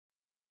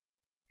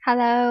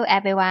Hello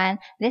everyone,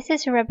 this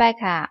is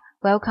Rebecca.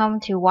 Welcome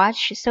to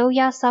watch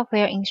SOYAL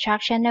software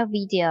instructional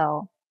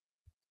video.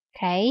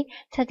 Okay,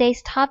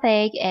 today's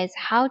topic is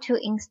how to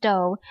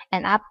install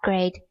and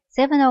upgrade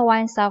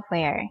 701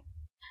 software.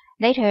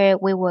 Later,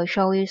 we will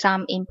show you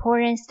some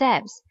important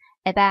steps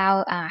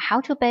about how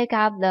to back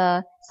up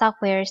the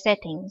software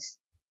settings.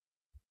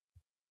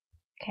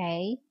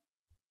 Okay,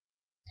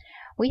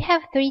 we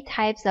have three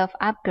types of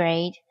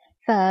upgrade.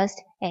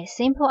 First is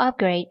simple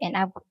upgrade and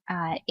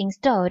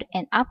installed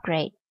and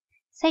upgrade.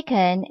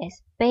 Second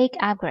is big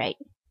upgrade.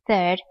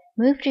 Third,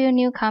 move to your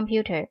new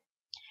computer.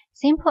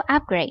 Simple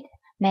upgrade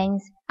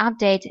means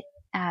update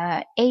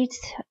 8.01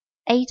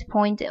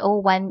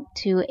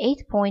 to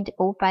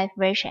 8.05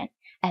 version.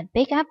 And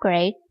big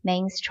upgrade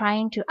means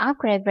trying to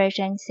upgrade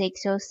version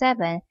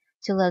 607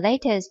 to the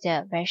latest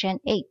version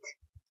 8.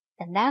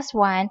 The last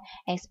one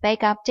is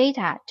backup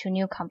data to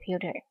new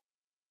computer.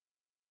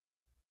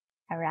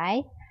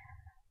 Alright.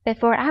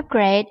 Before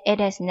upgrade,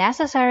 it is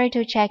necessary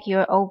to check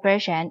your old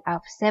version of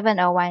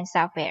 701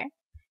 software.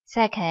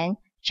 Second,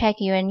 check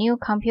your new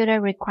computer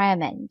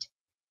requirement.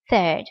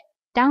 Third,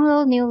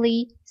 download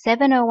newly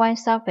 701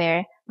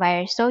 software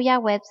via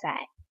SOYAL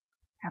website.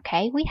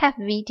 Okay, we have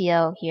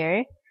video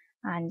here,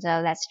 and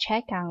let's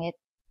check on it.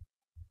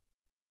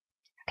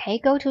 Okay,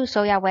 go to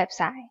SOYAL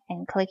website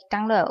and click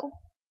download.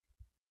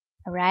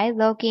 Alright,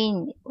 log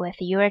in with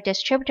your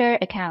distributor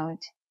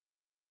account.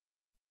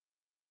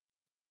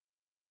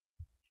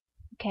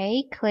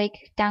 Okay, click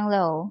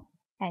download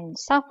and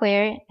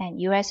software and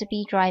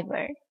USB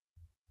driver.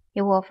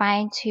 You will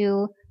find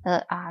two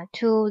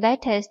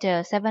latest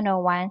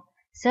 701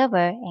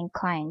 server and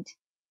client.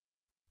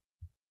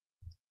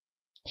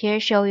 Here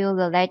show you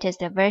the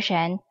latest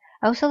version,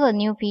 also the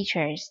new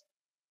features.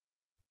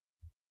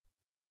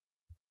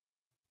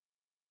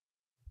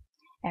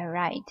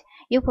 Alright,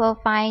 you will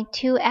find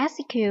two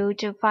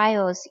execute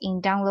files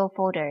in download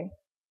folder.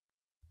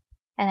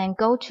 And then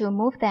go to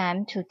move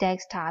them to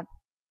desktop.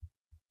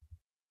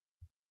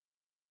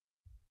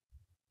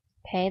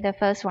 Okay, the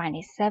first one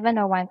is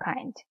 701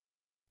 client.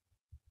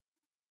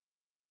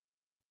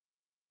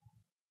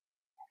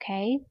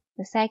 Okay,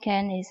 the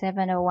second is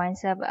 701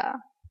 server.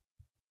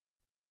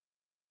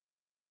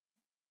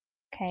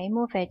 Okay,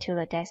 move it to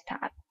the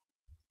desktop.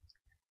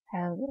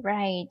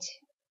 Alright.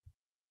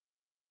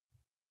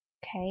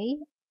 Okay.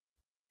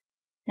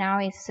 Now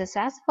it's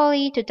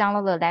successfully to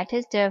download the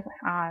latest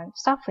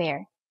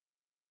software.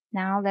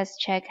 Now let's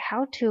check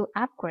how to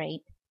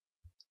upgrade.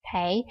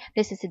 Okay,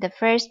 this is the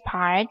first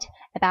part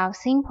about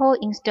simple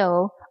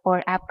install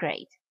or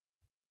upgrade.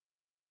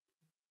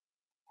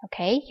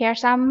 Okay, here are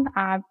some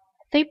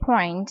 3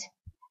 points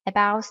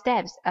about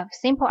steps of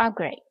simple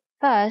upgrade.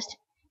 First,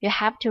 you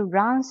have to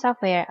run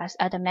software as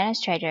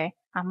administrator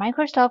on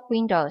Microsoft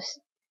Windows.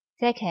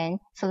 Second,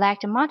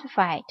 select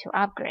Modify to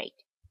upgrade.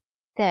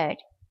 Third,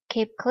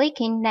 keep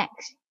clicking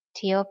Next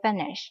till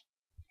finish.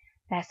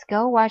 Let's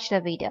go watch the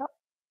video.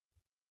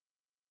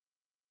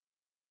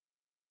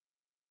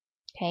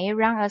 Okay,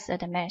 run as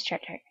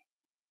administrator.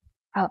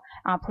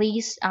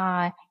 Please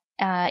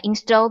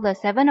install the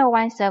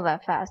 701 server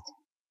first.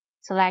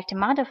 Select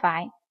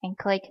Modify and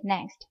click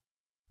Next.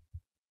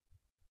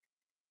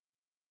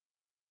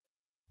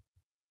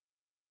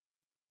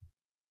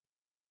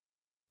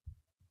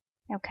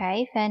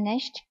 Okay,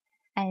 finished.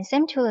 And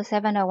same to the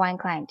 701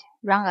 client.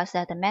 Run as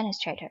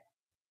administrator.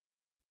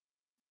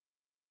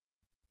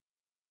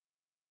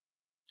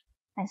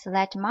 And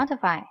select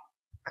Modify.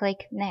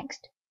 Click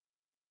Next.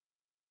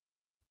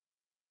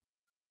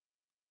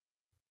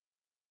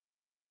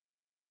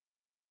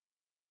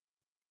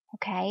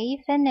 Okay,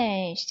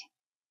 finished.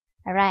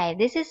 Alright,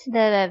 this is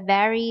the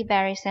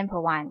very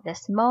simple one, the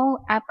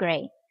small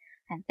upgrade.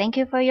 And thank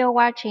you for your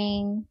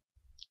watching.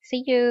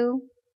 See you.